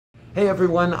Hey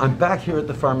everyone, I'm back here at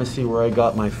the pharmacy where I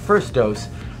got my first dose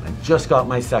and just got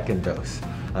my second dose.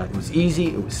 It was easy,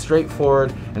 it was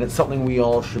straightforward, and it's something we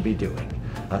all should be doing.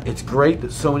 It's great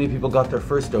that so many people got their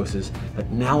first doses, but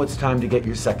now it's time to get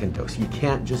your second dose. You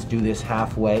can't just do this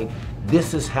halfway.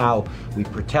 This is how we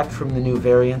protect from the new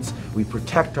variants, we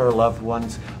protect our loved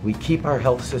ones, we keep our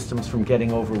health systems from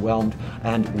getting overwhelmed,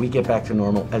 and we get back to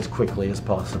normal as quickly as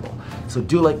possible. So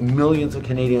do like millions of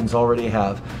Canadians already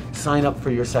have, sign up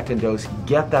for your second dose,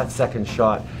 get that second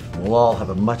shot, and we'll all have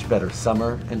a much better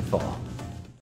summer and fall.